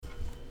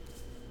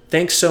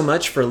Thanks so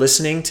much for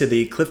listening to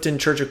the Clifton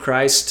Church of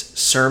Christ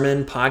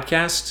Sermon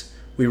Podcast.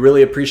 We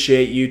really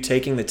appreciate you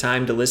taking the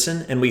time to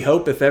listen, and we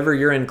hope if ever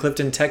you're in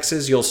Clifton,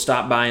 Texas, you'll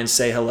stop by and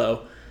say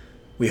hello.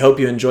 We hope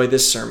you enjoy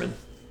this sermon.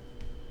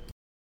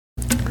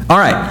 All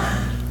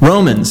right,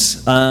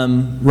 Romans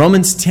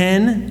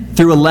 10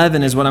 through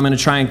 11 is what I'm going to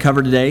try and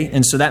cover today,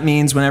 and so that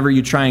means whenever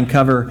you try and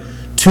cover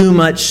too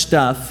much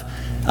stuff,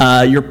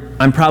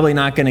 I'm probably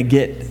not going to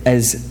get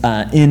as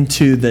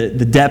into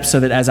the depths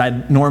of it as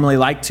I'd normally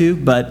like to,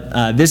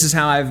 but this is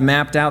how I've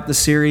mapped out the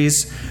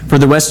series for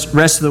the rest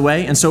of the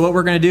way. And so what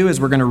we're going to do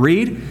is we're going to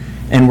read,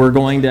 and we're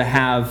going to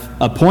have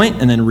a point,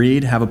 and then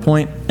read, have a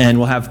point, and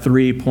we'll have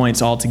 3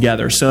 points all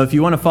together. So if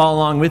you want to follow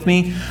along with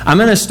me, I'm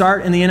going to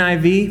start in the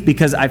NIV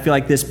because I feel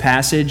like this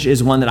passage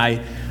is one that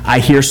I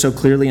hear so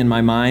clearly in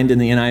my mind in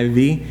the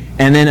NIV.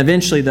 And then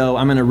eventually, though,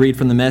 I'm going to read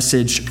from the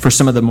Message for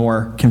some of the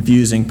more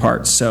confusing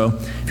parts. So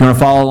if you want to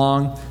follow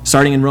along,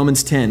 starting in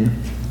Romans 10.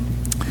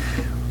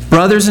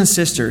 Brothers and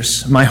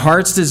sisters, my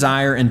heart's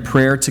desire and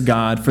prayer to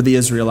God for the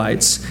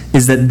Israelites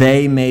is that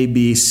they may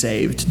be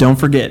saved. Don't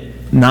forget,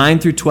 9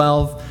 through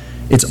 12,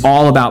 it's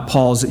all about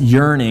Paul's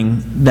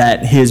yearning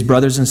that his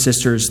brothers and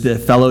sisters, the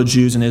fellow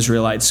Jews and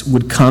Israelites,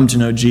 would come to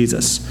know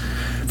Jesus.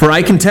 For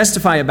I can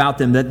testify about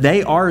them that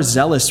they are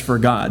zealous for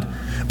God,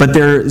 but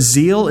their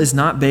zeal is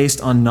not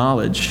based on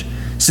knowledge.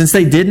 Since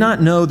they did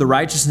not know the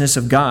righteousness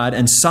of God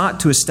and sought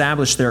to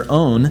establish their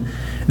own,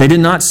 they did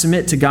not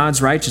submit to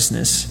God's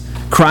righteousness.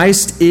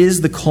 Christ is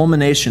the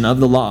culmination of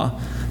the law,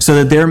 so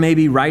that there may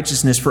be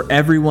righteousness for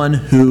everyone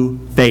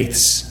who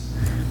faiths.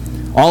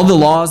 All the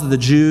laws that the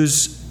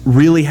Jews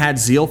really had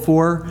zeal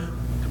for,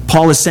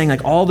 Paul is saying,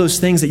 like, all those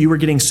things that you were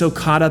getting so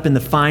caught up in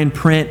the fine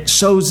print,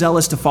 so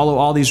zealous to follow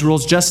all these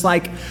rules, just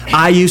like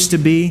I used to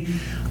be,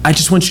 I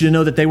just want you to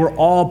know that they were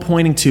all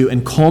pointing to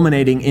and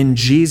culminating in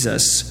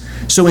Jesus.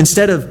 So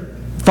instead of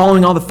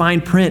following all the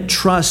fine print,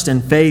 trust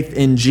and faith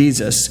in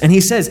Jesus. And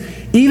he says,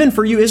 even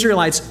for you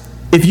Israelites,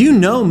 if you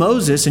know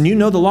Moses and you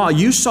know the law,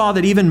 you saw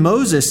that even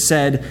Moses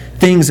said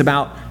things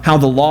about how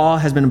the law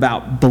has been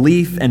about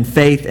belief and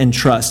faith and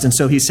trust. And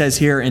so he says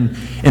here in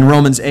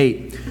Romans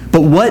 8,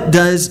 but what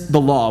does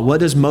the law, what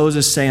does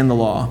Moses say in the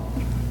law?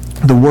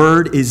 The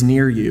word is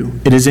near you.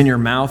 It is in your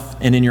mouth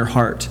and in your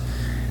heart.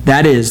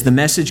 That is the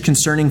message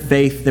concerning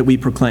faith that we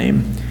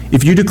proclaim.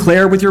 If you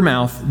declare with your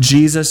mouth,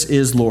 Jesus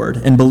is Lord,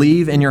 and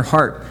believe in your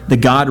heart that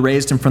God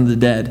raised him from the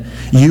dead,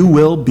 you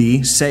will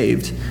be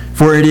saved.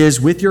 For it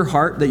is with your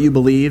heart that you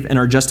believe and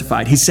are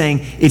justified. He's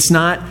saying it's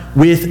not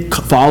with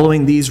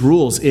following these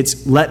rules.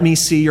 It's let me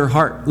see your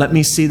heart. Let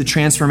me see the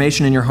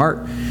transformation in your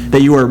heart,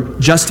 that you are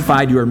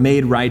justified, you are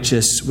made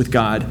righteous with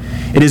God.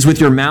 It is with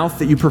your mouth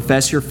that you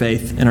profess your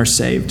faith and are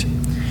saved.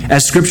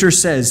 As Scripture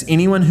says,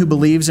 anyone who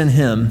believes in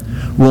him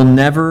will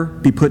never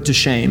be put to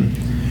shame.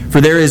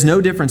 For there is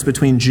no difference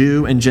between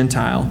Jew and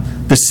Gentile.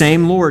 The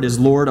same Lord is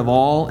Lord of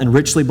all and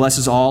richly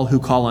blesses all who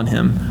call on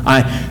him.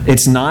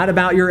 It's not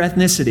about your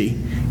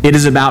ethnicity. It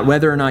is about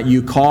whether or not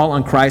you call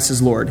on Christ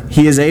as Lord.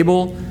 He is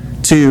able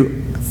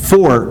to,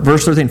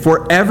 verse 13,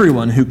 for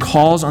everyone who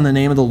calls on the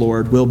name of the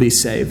Lord will be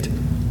saved.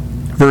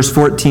 Verse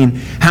 14,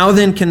 how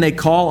then can they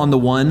call on the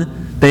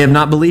one they have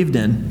not believed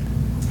in?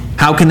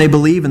 How can they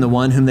believe in the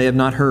one whom they have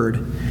not heard?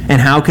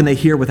 And how can they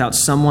hear without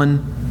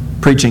someone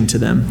preaching to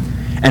them?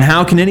 And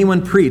how can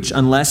anyone preach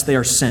unless they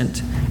are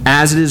sent?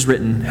 As it is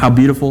written, how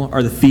beautiful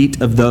are the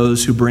feet of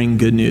those who bring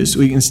good news.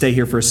 We can stay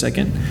here for a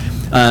second.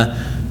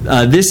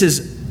 This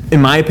is,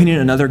 in my opinion,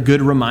 another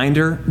good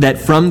reminder that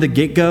from the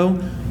get-go,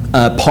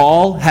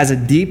 Paul has a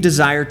deep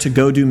desire to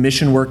go do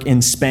mission work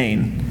in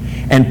Spain.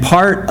 And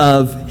part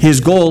of his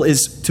goal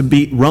is to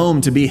be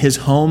Rome to be his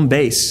home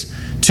base,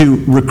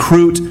 to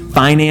recruit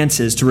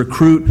finances, to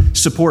recruit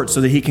support so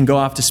that he can go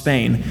off to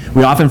Spain.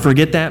 We often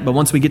forget that, but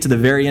once we get to the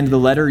very end of the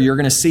letter, you're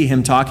going to see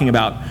him talking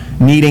about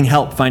needing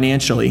help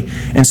financially.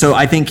 And so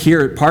I think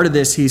here, part of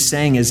this he's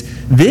saying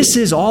is, this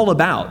is all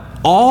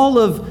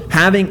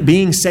of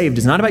being saved.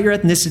 It's not about your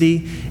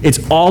ethnicity. It's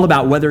all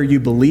about whether you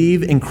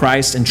believe in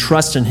Christ and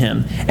trust in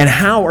him. And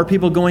how are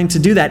people going to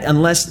do that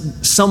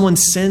unless someone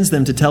sends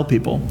them to tell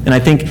people? And I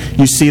think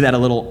you see that a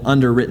little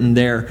underwritten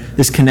there,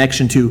 this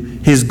connection to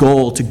his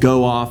goal to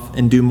go off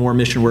and do more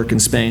mission work in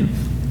Spain.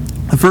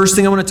 The first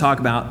thing I want to talk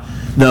about,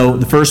 though,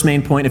 the first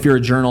main point, if you're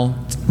a journal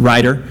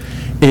writer,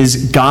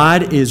 is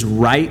God is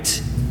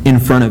right in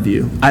front of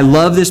you. I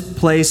love this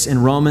place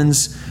in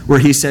Romans where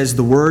he says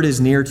the word is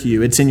near to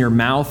you. It's in your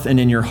mouth and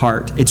in your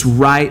heart. It's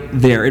right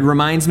there. It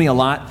reminds me a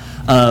lot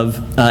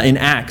of in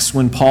Acts,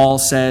 when Paul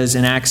says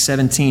in Acts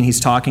 17, he's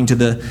talking to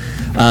the,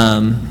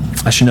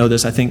 I should know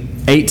this, I think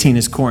 18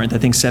 is Corinth, I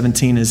think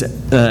 17 is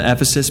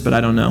Ephesus, but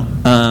I don't know.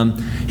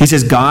 He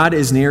says, God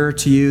is nearer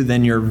to you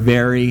than your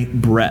very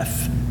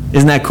breath.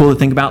 Isn't that cool to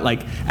think about?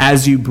 Like,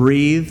 as you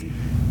breathe,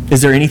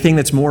 is there anything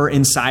that's more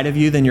inside of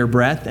you than your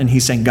breath? And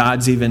he's saying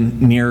God's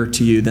even nearer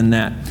to you than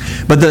that.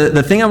 But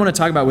the thing I want to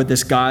talk about with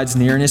this God's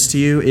nearness to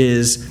you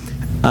is,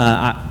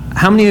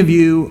 how many of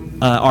you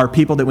are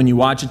people that when you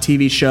watch a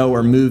TV show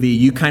or movie,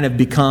 you kind of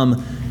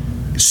become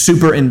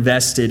super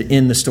invested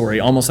in the story,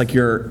 almost like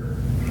you're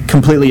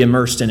completely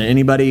immersed in it.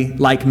 Anybody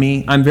like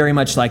me? I'm very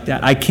much like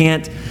that. I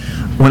can't,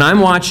 when I'm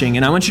watching,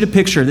 and I want you to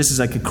picture this is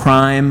like a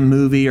crime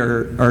movie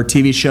or a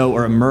TV show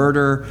or a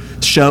murder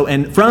show,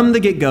 and from the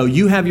get-go,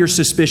 you have your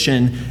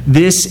suspicion,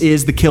 this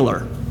is the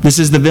killer, this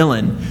is the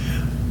villain,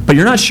 but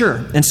you're not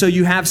sure. And so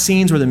you have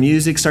scenes where the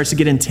music starts to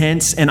get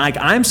intense, and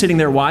I'm sitting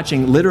there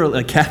watching, literally,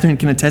 like Catherine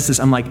can attest this,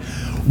 I'm like,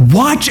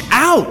 watch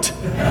out!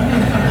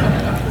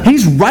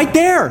 He's right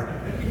there!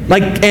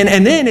 Like,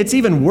 and then it's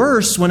even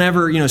worse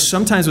whenever,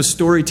 sometimes with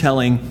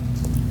storytelling,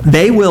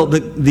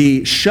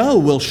 the show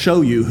will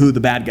show you who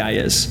the bad guy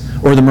is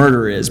or the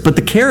murderer is, but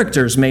the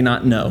characters may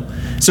not know.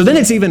 So then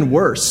it's even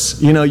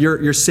worse.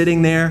 You're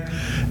sitting there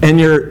and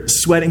you're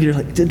sweating. You're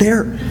like,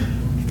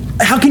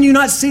 how can you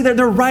not see that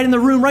they're right in the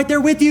room, right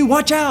there with you?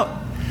 Watch out.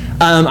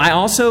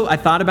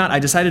 I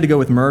decided to go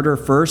with murder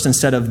first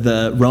instead of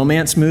the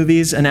romance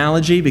movies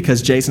analogy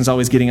because Jason's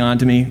always getting on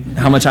to me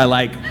how much I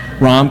like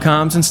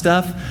rom-coms and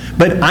stuff.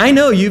 But I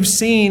know you've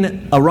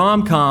seen a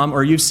rom-com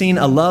or you've seen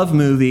a love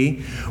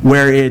movie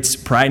where it's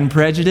Pride and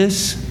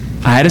Prejudice.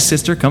 I had a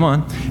sister, come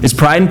on. It's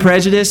Pride and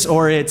Prejudice,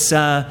 or it's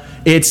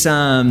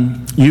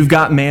You've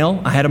Got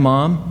Mail. I had a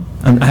mom.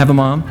 I have a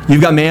mom.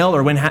 You've Got Mail,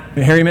 or When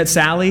Harry Met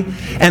Sally.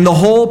 And the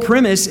whole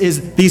premise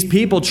is these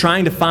people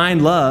trying to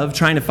find love,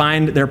 trying to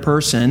find their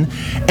person.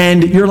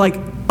 And you're like,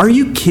 are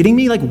you kidding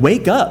me? Like,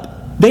 wake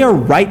up. They are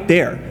right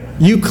there.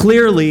 You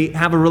clearly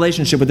have a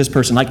relationship with this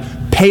person. Like,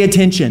 pay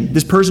attention.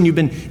 This person you've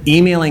been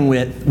emailing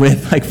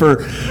with like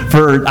for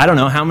I don't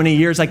know how many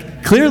years.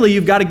 Like, clearly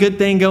you've got a good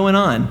thing going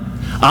on.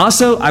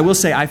 Also, I will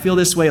say I feel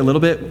this way a little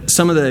bit.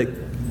 Some of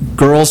the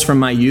girls from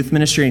my youth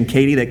ministry and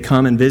Katie that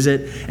come and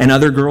visit, and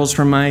other girls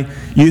from my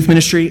youth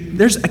ministry,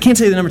 I can't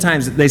tell you the number of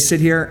times that they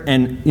sit here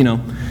and,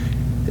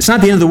 it's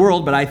not the end of the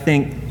world, but I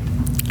think,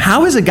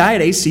 how is a guy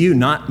at ACU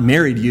not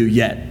married you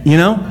yet?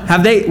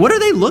 What are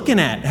they looking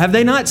at? Have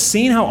they not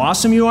seen how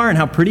awesome you are and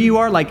how pretty you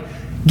are? Like,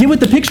 get with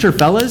the picture,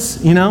 fellas.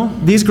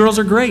 These girls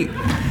are great.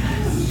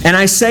 And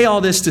I say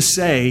all this to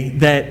say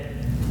that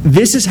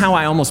this is how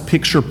I almost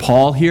picture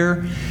Paul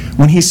here.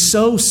 When he's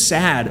so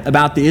sad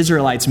about the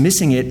Israelites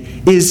missing it,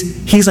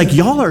 he's like,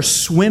 y'all are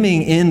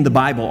swimming in the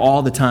Bible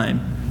all the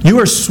time. You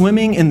are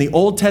swimming in the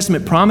Old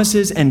Testament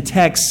promises and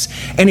texts,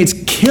 and it's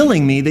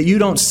killing me that you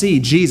don't see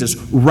Jesus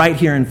right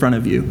here in front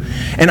of you.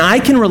 And I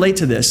can relate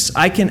to this.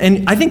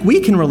 And I think we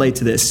can relate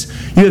to this.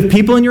 You have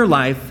people in your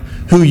life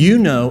who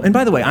and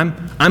by the way,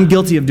 I'm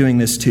guilty of doing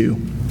this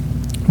too.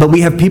 But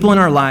we have people in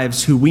our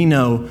lives who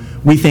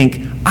we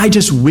think, I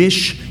just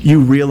wish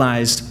you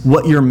realized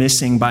what you're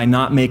missing by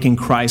not making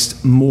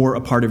Christ more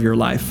a part of your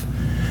life.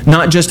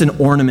 Not just an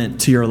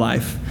ornament to your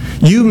life.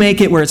 You make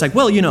it where it's like,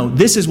 well,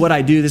 this is what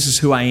I do, this is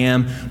who I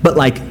am. But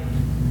like,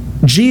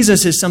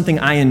 Jesus is something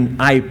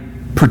I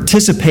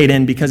participate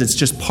in because it's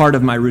just part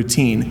of my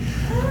routine.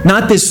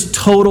 Not this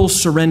total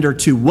surrender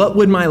to what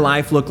would my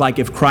life look like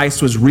if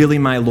Christ was really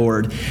my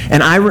Lord.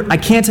 And I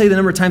can't tell you the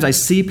number of times I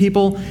see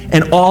people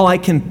and all I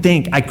can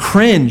think, I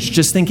cringe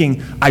just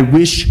thinking, I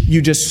wish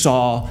you just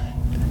saw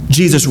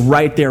Jesus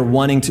right there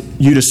wanting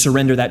you to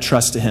surrender that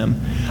trust to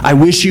Him. I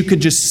wish you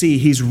could just see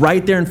He's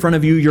right there in front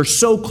of you. You're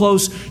so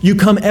close. You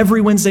come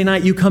every Wednesday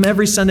night. You come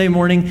every Sunday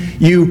morning.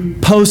 You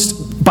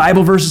post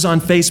Bible verses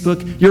on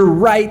Facebook. You're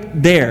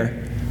right there.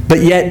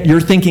 But yet you're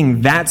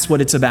thinking that's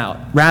what it's about,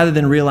 rather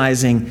than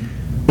realizing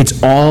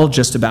it's all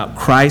just about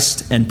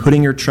Christ and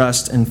putting your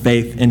trust and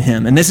faith in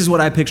Him. And this is what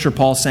I picture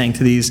Paul saying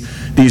to these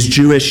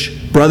Jewish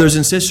brothers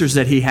and sisters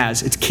that he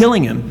has. It's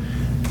killing him.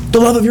 The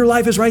love of your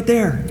life is right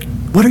there.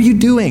 What are you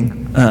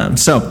doing?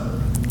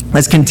 So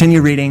let's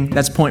continue reading.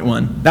 That's point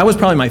 1. That was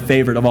probably my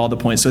favorite of all the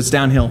points, so it's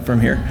downhill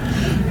from here.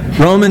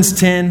 Romans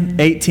 10,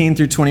 18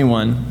 through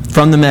 21,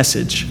 from the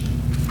Message.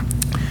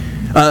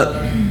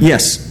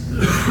 Yes.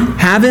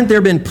 Haven't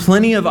there been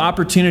plenty of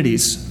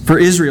opportunities for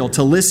Israel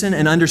to listen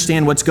and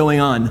understand what's going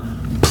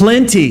on?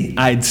 Plenty,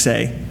 I'd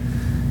say.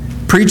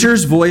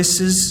 Preachers'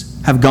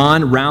 voices have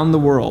gone round the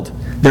world,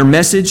 their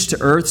message to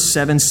earth's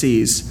 7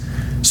 seas.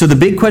 So the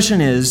big question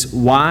is,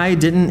 why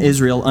didn't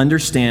Israel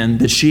understand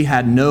that she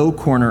had no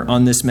corner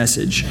on this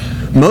message?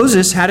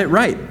 Moses had it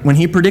right when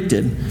he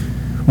predicted,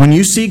 when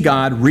you see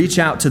God, reach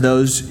out to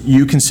those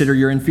you consider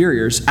your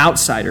inferiors,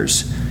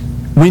 outsiders.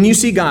 When you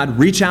see God,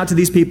 reach out to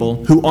these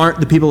people who aren't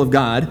the people of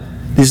God.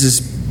 This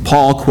is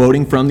Paul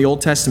quoting from the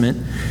Old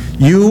Testament.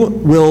 You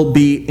will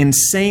be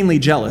insanely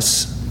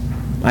jealous.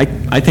 I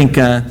think,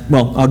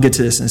 I'll get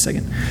to this in a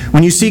second.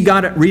 When you see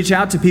God reach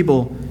out to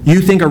people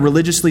you think are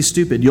religiously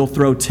stupid, you'll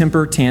throw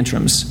temper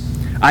tantrums.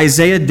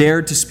 Isaiah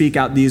dared to speak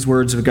out these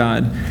words of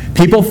God.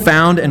 People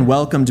found and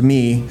welcomed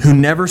me who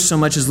never so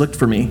much as looked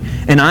for me.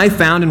 And I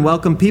found and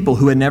welcomed people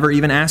who had never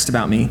even asked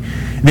about me.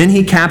 Then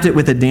he capped it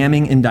with a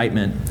damning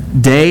indictment.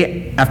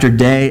 Day after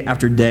day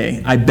after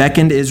day, I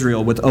beckoned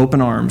Israel with open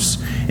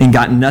arms and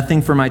got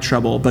nothing for my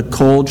trouble but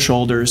cold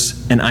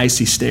shoulders and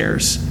icy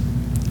stares.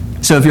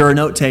 So if you're a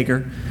note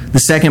taker, the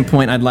second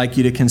point I'd like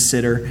you to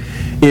consider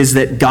is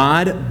that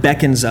God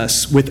beckons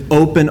us with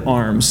open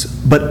arms,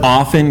 but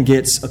often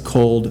gets a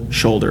cold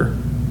shoulder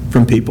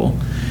from people.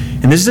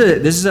 And this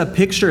is a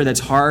picture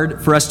that's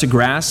hard for us to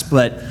grasp,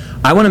 but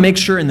I want to make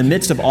sure in the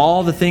midst of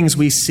all the things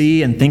we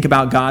see and think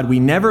about God, we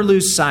never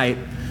lose sight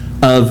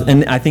of,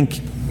 and I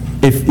think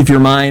if your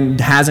mind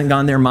hasn't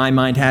gone there, my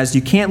mind has,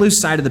 you can't lose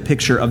sight of the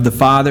picture of the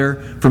Father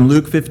from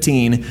Luke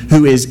 15,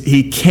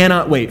 he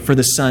cannot wait for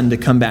the Son to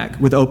come back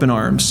with open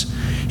arms.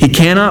 He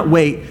cannot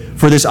wait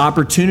for this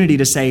opportunity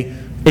to say,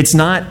 it's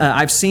not,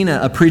 I've seen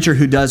a preacher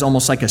who does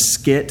almost like a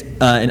skit,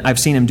 and I've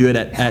seen him do it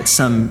at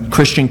some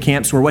Christian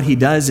camps, where what he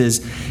does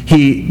is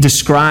he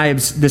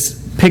describes this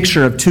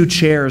picture of two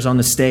chairs on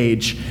the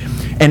stage,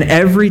 and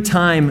every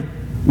time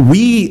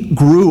we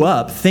grew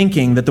up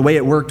thinking that the way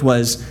it worked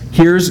was,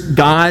 here's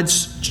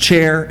God's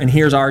chair and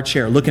here's our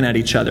chair looking at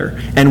each other.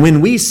 And when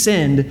we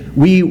sinned,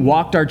 we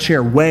walked our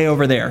chair way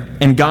over there,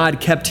 and God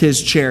kept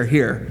his chair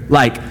here.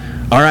 Like,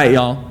 all right,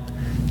 y'all,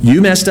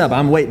 you messed up,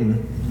 I'm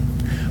waiting.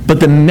 But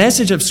the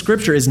message of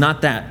Scripture is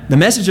not that. The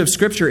message of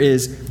Scripture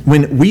is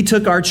when we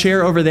took our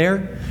chair over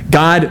there,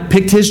 God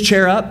picked his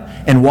chair up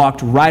and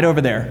walked right over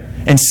there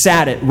and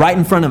sat it right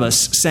in front of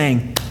us,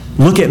 saying,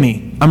 look at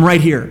me. I'm right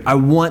here. I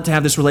want to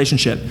have this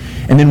relationship.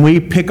 And then we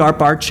pick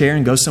up our chair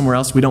and go somewhere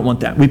else. We don't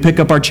want that. We pick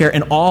up our chair,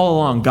 and all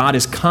along, God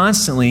is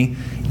constantly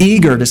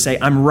eager to say,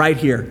 I'm right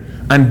here.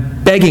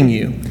 I'm begging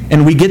you.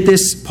 And we get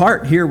this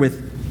part here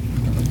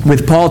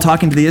with Paul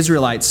talking to the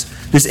Israelites,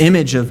 this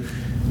image of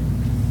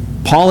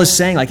Paul is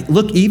saying, like,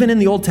 look, even in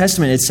the Old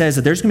Testament, it says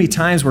that there's going to be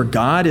times where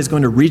God is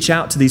going to reach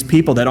out to these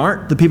people that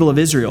aren't the people of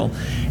Israel.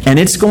 And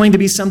it's going to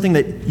be something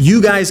that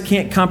you guys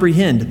can't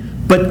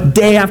comprehend. But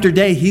day after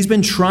day, he's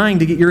been trying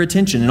to get your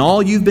attention. And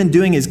all you've been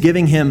doing is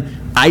giving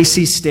him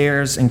icy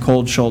stares and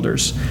cold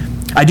shoulders.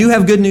 I do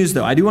have good news,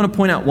 though. I do want to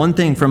point out one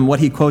thing from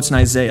what he quotes in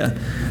Isaiah,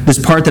 this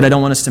part that I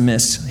don't want us to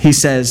miss. He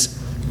says,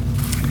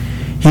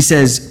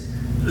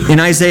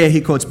 in Isaiah,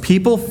 he quotes,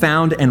 people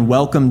found and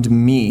welcomed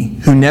me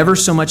who never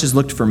so much as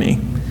looked for me.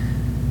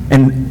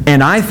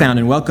 And I found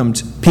and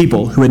welcomed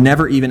people who had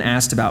never even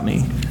asked about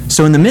me.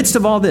 So in the midst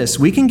of all this,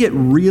 we can get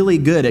really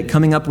good at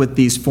coming up with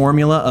these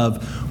formula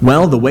of,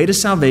 well, the way to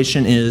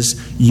salvation is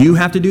you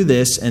have to do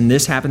this, and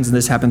this happens,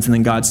 and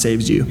then God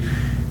saves you.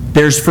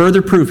 There's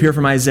further proof here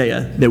from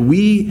Isaiah that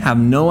we have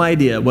no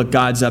idea what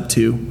God's up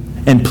to.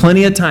 And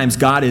plenty of times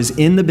God is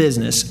in the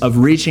business of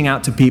reaching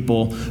out to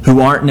people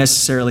who aren't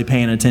necessarily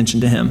paying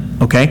attention to him,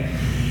 okay?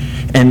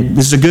 And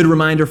this is a good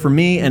reminder for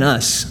me and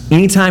us.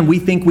 Anytime we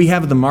think we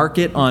have the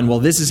market on, well,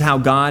 this is how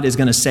God is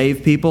going to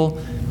save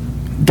people,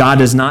 God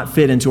does not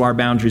fit into our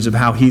boundaries of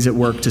how he's at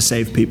work to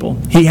save people.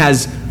 He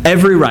has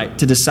every right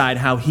to decide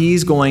how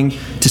he's going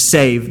to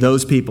save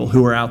those people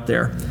who are out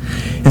there.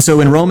 And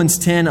so in Romans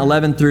 10,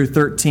 11 through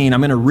 13,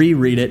 I'm going to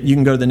reread it. You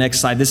can go to the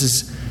next slide. This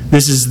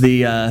is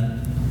the...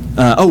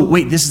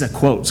 this is a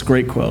quote. It's a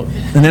great quote.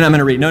 And then I'm going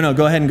to read. No,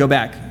 go ahead and go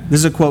back. This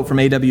is a quote from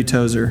A.W.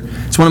 Tozer.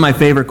 It's one of my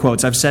favorite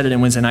quotes. I've said it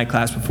in Wednesday night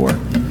class before.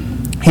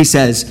 He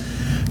says,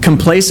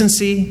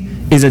 complacency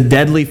is a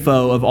deadly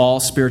foe of all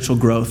spiritual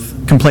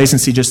growth.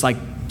 Complacency, just like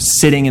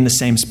sitting in the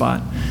same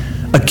spot.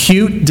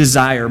 Acute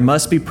desire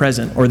must be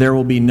present, or there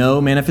will be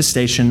no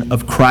manifestation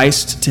of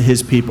Christ to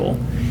his people.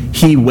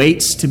 He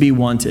waits to be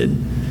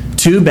wanted.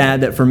 Too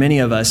bad that for many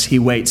of us, he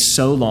waits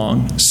so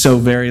long, so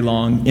very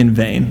long, in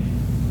vain.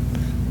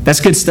 That's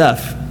good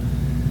stuff.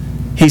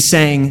 He's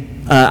saying,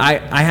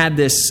 I had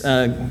this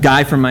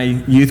guy from my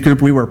youth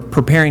group. We were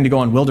preparing to go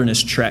on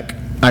Wilderness Trek,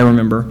 I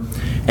remember.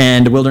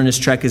 And Wilderness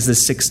Trek is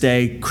this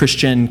 6-day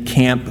Christian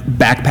camp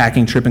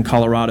backpacking trip in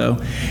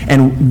Colorado.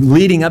 And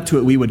leading up to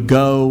it, we would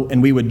go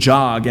and we would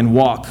jog and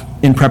walk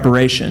in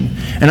preparation.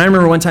 And I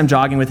remember one time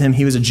jogging with him.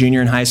 He was a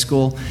junior in high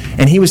school.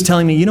 And he was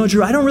telling me,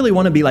 Drew, I don't really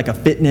want to be like a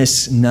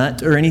fitness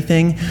nut or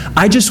anything.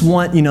 I just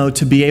want,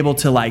 to be able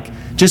to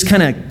just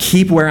kind of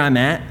keep where I'm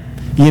at.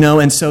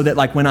 And so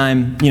that when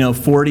I'm,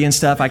 40 and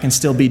stuff, I can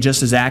still be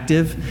just as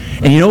active.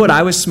 And you know what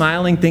I was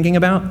smiling thinking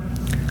about?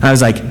 I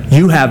was like,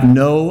 you have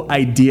no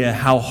idea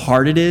how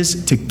hard it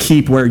is to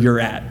keep where you're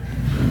at.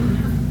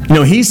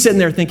 He's sitting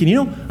there thinking,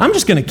 I'm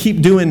just going to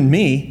keep doing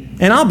me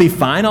and I'll be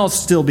fine. I'll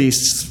still be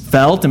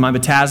svelte and my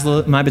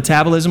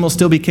metabolism will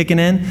still be kicking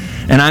in.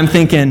 And I'm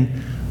thinking,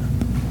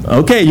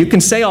 okay, you can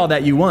say all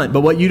that you want,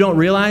 but what you don't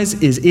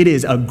realize is it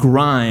is a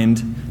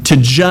grind to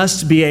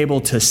just be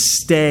able to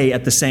stay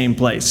at the same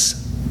place.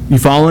 You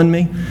following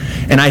me?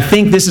 And I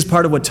think this is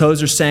part of what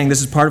Tozer's saying.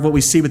 This is part of what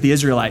we see with the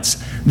Israelites.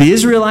 The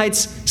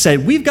Israelites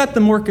said, we've got the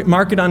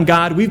market on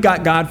God. We've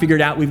got God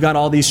figured out. We've got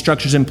all these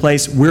structures in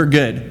place. We're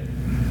good.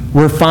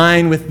 We're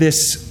fine with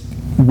this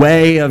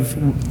way of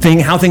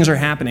how things are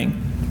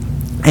happening.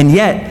 And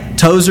yet,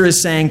 Tozer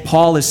is saying,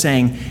 Paul is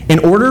saying, in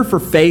order for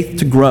faith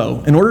to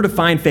grow, in order to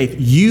find faith,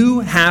 you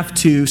have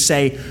to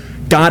say,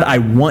 God, I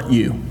want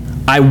you.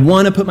 I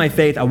want to put my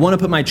faith, I want to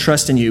put my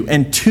trust in you.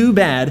 And too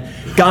bad,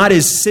 God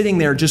is sitting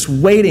there just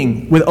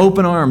waiting with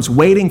open arms,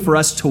 waiting for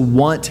us to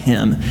want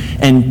him.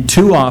 And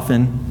too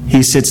often,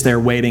 he sits there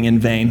waiting in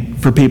vain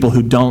for people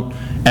who don't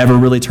ever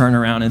really turn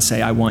around and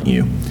say, I want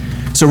you.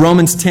 So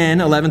Romans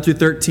 10, 11 through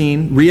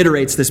 13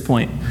 reiterates this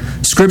point.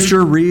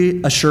 Scripture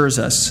reassures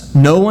us,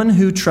 no one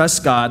who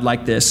trusts God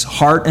like this,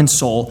 heart and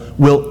soul,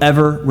 will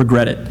ever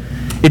regret it.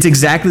 It's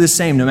exactly the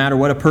same no matter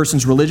what a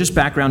person's religious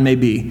background may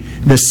be.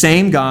 The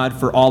same God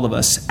for all of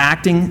us,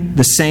 acting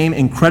the same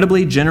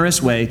incredibly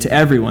generous way to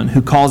everyone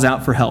who calls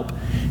out for help.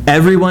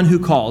 Everyone who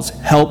calls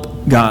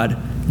help God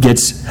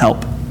gets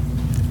help.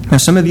 Now,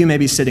 some of you may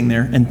be sitting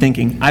there and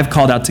thinking, I've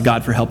called out to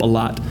God for help a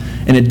lot,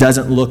 and it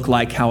doesn't look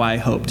like how I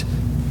hoped.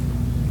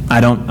 I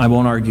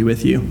won't argue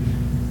with you.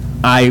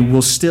 I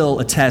will still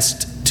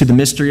attest to the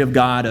mystery of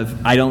God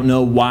of I don't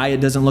know why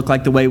it doesn't look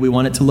like the way we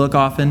want it to look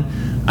often.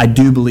 I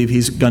do believe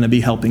He's going to be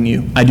helping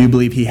you. I do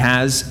believe He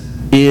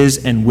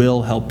is, and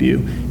will help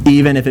you,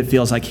 even if it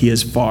feels like He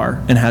is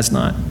far and has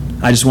not.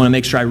 I just want to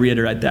make sure I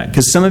reiterate that,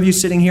 because some of you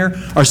sitting here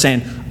are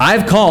saying,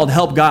 I've called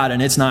help God,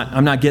 and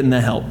I'm not getting the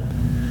help.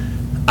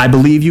 I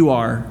believe you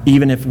are,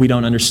 even if we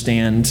don't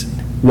understand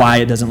why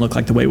it doesn't look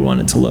like the way we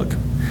want it to look.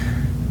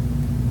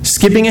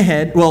 Skipping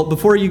ahead, well,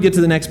 before you get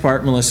to the next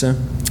part, Melissa,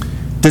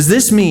 does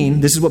this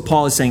mean, this is what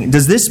Paul is saying,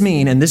 does this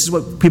mean, and this is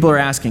what people are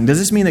asking, does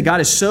this mean that God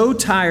is so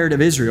tired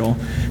of Israel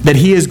that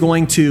He is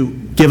going to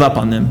give up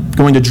on them,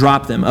 going to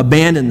drop them,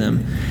 abandon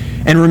them?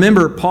 And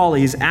remember, Paul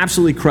is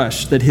absolutely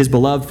crushed that his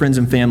beloved friends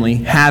and family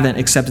haven't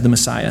accepted the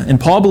Messiah. And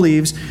Paul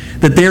believes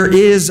that there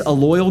is a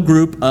loyal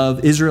group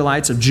of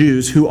Israelites, of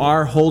Jews, who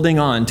are holding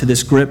on to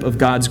this grip of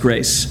God's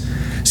grace.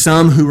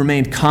 Some who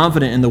remained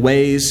confident in the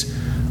ways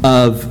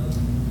of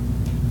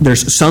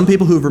There's some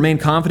people who have remained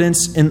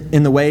confident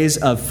in the ways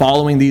of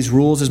following these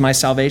rules as my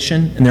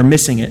salvation, and they're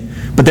missing it.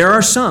 But there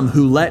are some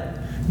who let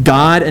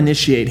God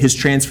initiate His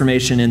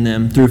transformation in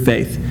them through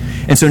faith.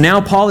 And so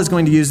now Paul is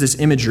going to use this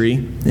imagery,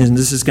 and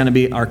this is going to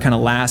be our kind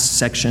of last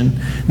section,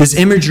 this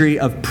imagery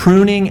of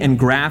pruning and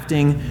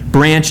grafting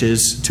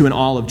branches to an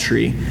olive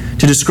tree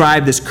to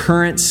describe this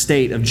current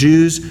state of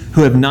Jews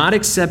who have not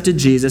accepted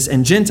Jesus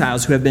and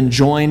Gentiles who have been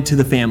joined to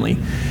the family.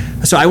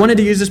 So I wanted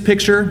to use this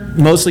picture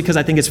mostly because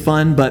I think it's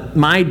fun, but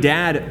my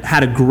dad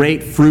had a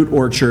great fruit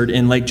orchard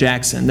in Lake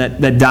Jackson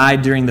that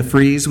died during the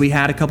freeze we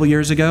had a couple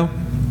years ago.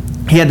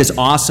 He had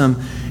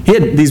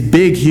these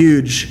big,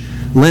 huge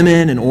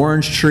lemon and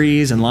orange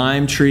trees and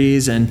lime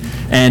trees and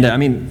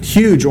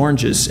huge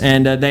oranges,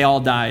 and they all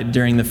died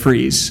during the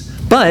freeze.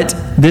 But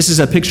this is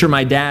a picture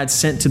my dad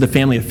sent to the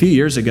family a few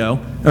years ago,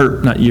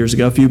 or not years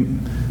ago,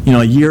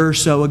 a year or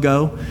so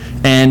ago,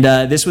 and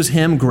this was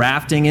him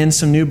grafting in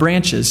some new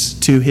branches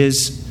to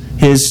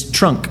his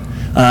trunk.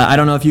 I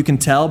don't know if you can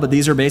tell, but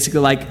these are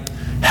basically like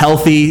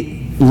healthy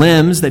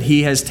limbs that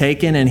he has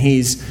taken and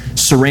he's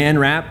saran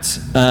wrapped,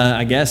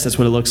 I guess that's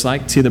what it looks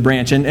like, to the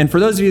branch. And for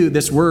those of you,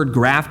 this word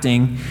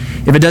grafting,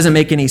 if it doesn't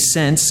make any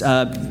sense,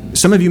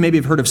 some of you maybe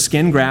have heard of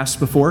skin grafts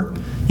before.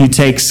 You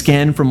take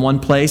skin from one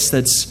place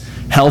that's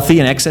healthy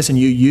and excess and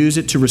you use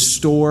it to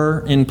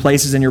restore in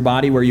places in your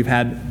body where you've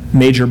had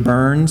major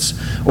burns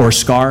or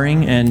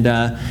scarring. And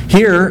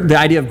here, the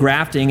idea of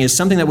grafting is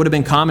something that would have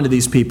been common to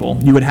these people.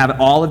 You would have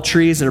olive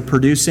trees that are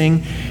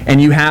producing,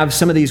 and you have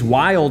some of these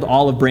wild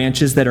olive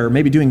branches that are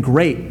maybe doing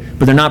great,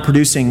 but they're not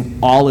producing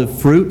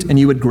olive fruit, and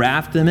you would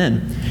graft them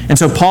in. And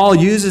so Paul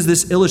uses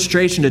this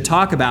illustration to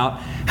talk about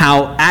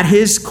how at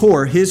his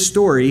core, his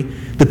story,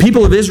 the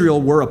people of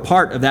Israel were a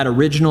part of that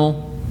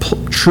original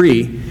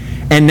tree.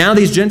 And now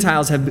these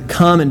Gentiles have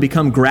come and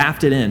become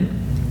grafted in.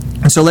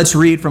 And so let's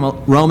read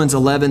from Romans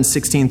 11,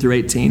 16 through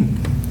 18.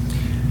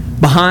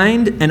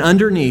 Behind and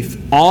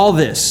underneath all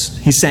this,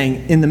 he's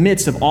saying, in the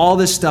midst of all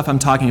this stuff I'm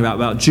talking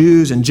about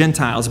Jews and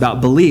Gentiles, about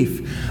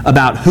belief,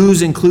 about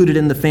who's included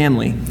in the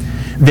family,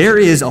 there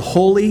is a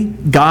holy,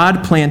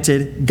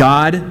 God-planted,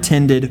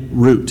 God-tended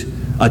root,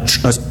 a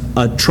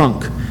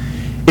trunk.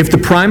 If the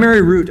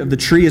primary root of the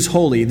tree is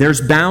holy,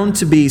 there's bound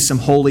to be some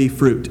holy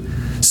fruit.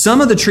 Some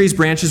of the tree's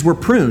branches were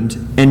pruned,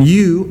 and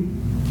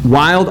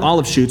wild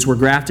olive shoots were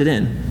grafted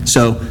in.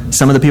 So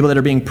some of the people that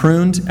are being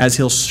pruned, as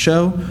he'll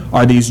show,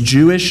 are these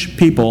Jewish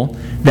people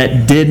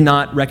that did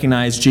not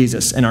recognize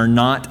Jesus and are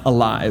not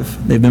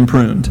alive. They've been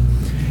pruned.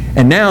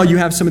 And now you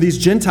have some of these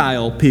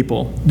Gentile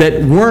people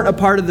that weren't a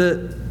part of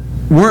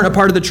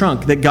the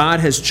trunk that God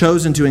has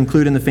chosen to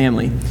include in the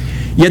family.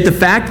 Yet the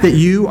fact that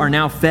you are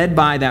now fed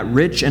by that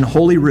rich and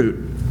holy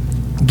root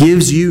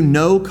gives you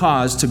no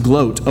cause to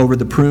gloat over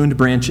the pruned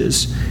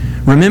branches.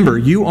 Remember,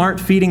 you aren't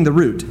feeding the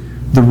root.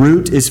 The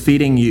root is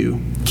feeding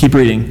you. Keep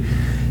reading.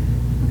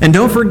 And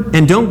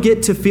don't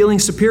get to feeling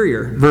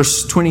superior.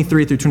 Verse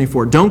 23 through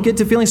 24. Don't get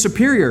to feeling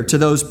superior to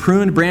those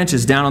pruned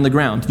branches down on the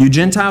ground. You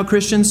Gentile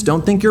Christians,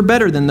 don't think you're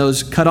better than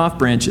those cut off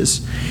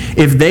branches.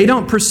 If they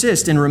don't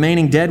persist in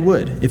remaining dead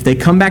wood, if they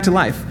come back to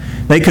life,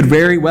 they could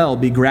very well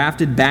be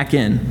grafted back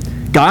in.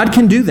 God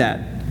can do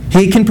that.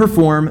 He can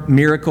perform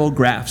miracle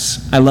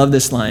grafts. I love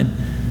this line.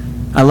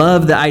 I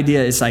love the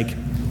idea. It's like,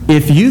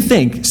 if you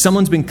think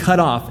someone's been cut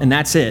off and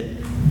that's it,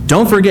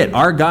 don't forget,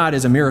 our God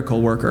is a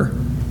miracle worker.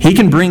 He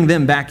can bring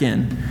them back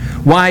in.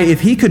 Why,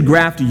 if He could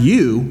graft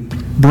you,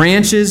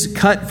 branches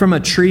cut from a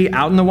tree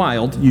out in the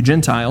wild, you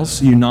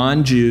Gentiles, you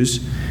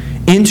non-Jews,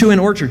 into an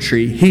orchard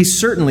tree, He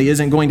certainly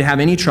isn't going to have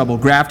any trouble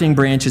grafting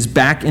branches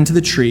back into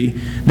the tree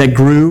that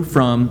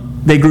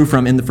they grew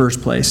from in the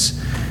first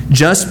place.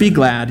 Just be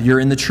glad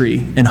you're in the tree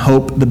and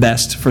hope the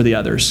best for the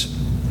others.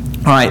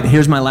 All right,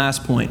 here's my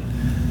last point.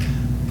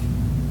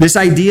 This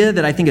idea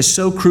that I think is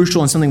so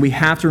crucial and something we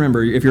have to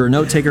remember, if you're a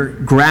note taker,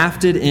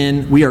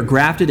 we are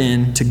grafted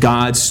in to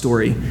God's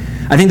story.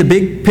 I think the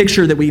big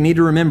picture that we need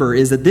to remember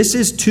is that this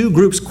is two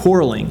groups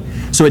quarreling.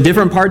 So at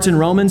different parts in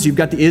Romans, you've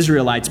got the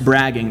Israelites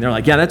bragging. They're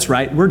like, yeah, that's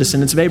right, we're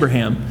descendants of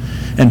Abraham.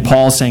 And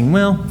Paul's saying,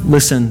 well,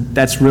 listen,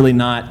 that's really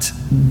not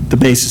the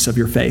basis of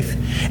your faith.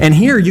 And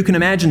here you can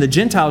imagine the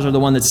Gentiles are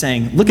the one that's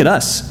saying, look at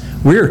us.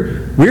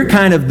 We're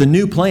kind of the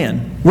new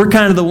plan. We're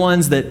kind of the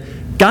ones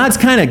that God's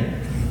kind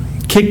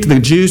of kicked the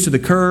Jews to the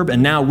curb,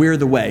 and now we're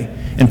the way.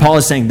 And Paul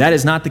is saying that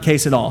is not the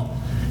case at all.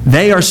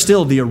 They are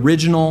still the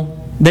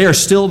original. They are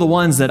still the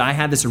ones that I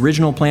had this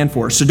original plan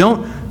for. So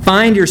don't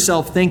find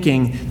yourself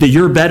thinking that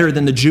you're better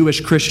than the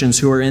Jewish Christians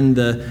who are in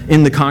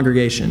the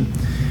congregation.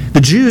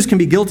 The Jews can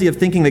be guilty of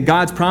thinking that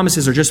God's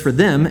promises are just for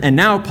them, and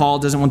now Paul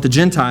doesn't want the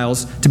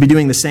Gentiles to be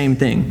doing the same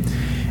thing.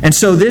 And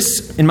so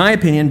this, in my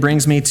opinion,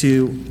 brings me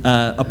to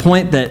a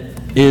point that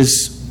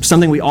is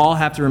something we all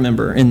have to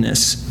remember in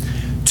this.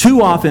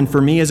 Too often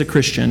for me as a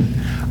Christian,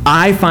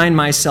 I find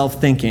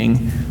myself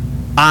thinking,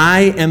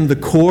 I am the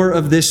core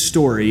of this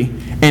story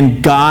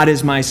and God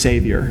is my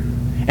Savior.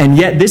 And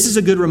yet this is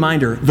a good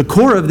reminder. The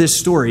core of this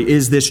story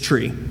is this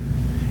tree,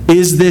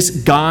 is this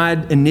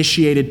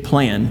God-initiated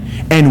plan.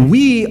 And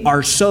we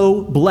are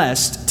so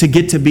blessed to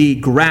get to be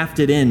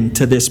grafted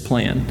into this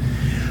plan.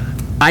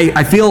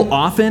 I feel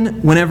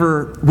often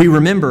whenever we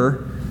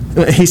remember,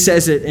 he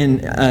says it in,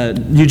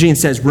 Eugene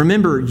says,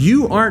 remember,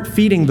 you aren't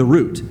feeding the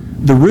root.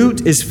 The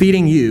root is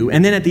feeding you.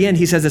 And then at the end,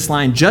 he says this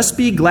line, just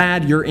be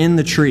glad you're in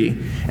the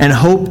tree and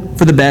hope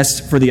for the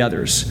best for the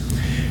others.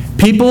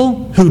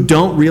 People who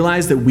don't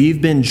realize that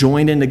we've been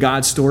joined into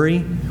God's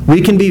story,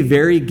 we can be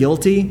very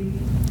guilty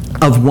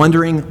of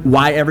wondering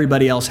why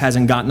everybody else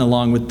hasn't gotten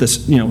along with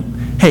this.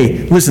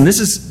 Hey, listen, this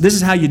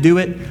is how you do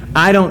it.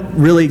 I don't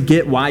really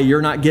get why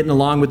you're not getting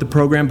along with the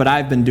program, but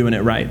I've been doing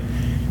it right.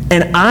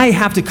 And I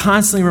have to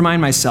constantly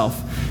remind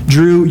myself,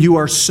 Drew, you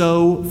are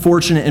so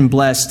fortunate and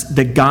blessed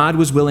that God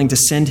was willing to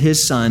send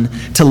His Son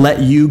to let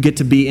you get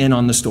to be in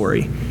on the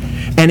story.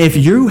 And if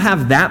you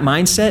have that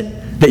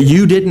mindset, that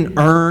you didn't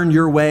earn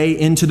your way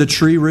into the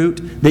tree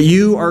root, that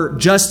you are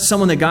just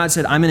someone that God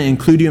said, I'm going to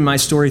include you in my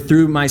story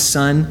through my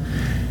Son,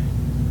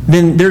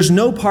 then there's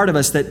no part of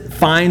us that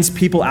finds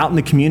people out in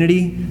the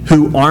community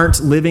who aren't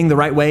living the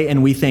right way,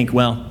 and we think,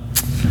 well,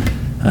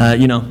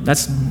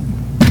 it's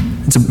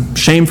a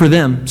shame for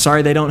them.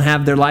 Sorry they don't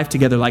have their life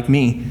together like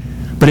me.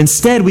 But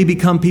instead, we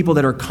become people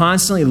that are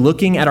constantly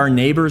looking at our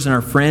neighbors and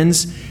our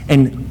friends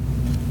and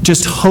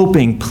just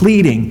hoping,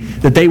 pleading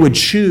that they would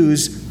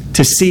choose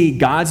to see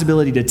God's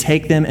ability to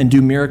take them and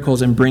do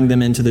miracles and bring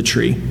them into the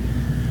tree.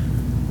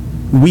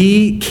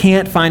 We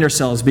can't find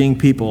ourselves being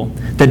people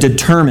that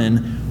determine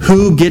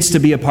who gets to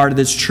be a part of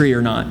this tree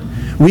or not.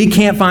 We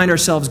can't find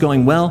ourselves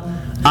going, well,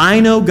 I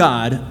know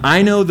God,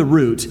 I know the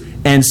root,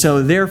 and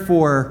so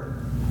therefore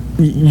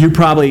you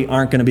probably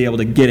aren't going to be able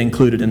to get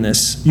included in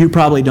this. You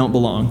probably don't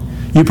belong.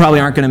 You probably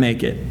aren't going to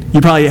make it.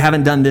 You probably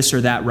haven't done this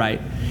or that right.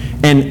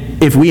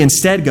 And if we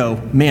instead go,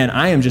 man,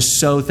 I am just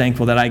so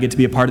thankful that I get to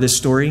be a part of this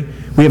story,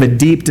 we have a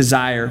deep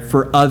desire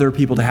for other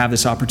people to have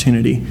this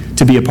opportunity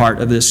to be a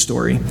part of this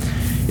story.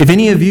 If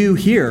any of you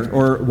here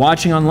or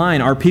watching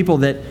online are people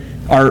that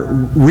are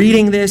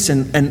reading this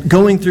and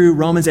going through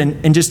Romans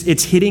and just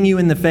it's hitting you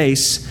in the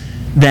face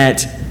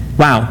that,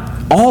 wow,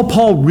 all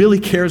Paul really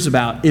cares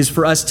about is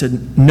for us to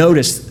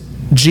notice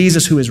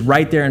Jesus who is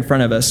right there in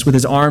front of us with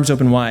His arms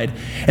open wide.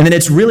 And then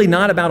it's really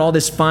not about all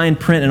this fine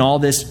print and all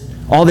this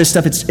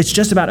stuff. It's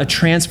just about a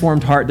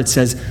transformed heart that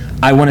says,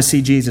 I want to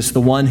see Jesus,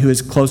 the one who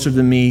is closer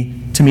to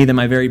me than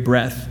my very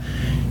breath.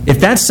 If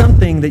that's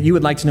something that you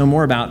would like to know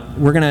more about,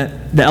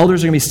 the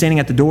elders are going to be standing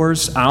at the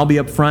doors. I'll be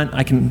up front.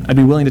 I'd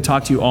be willing to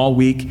talk to you all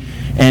week.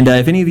 And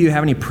if any of you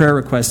have any prayer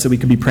requests that we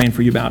could be praying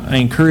for you about, I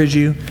encourage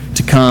you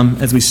to come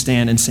as we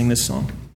stand and sing this song.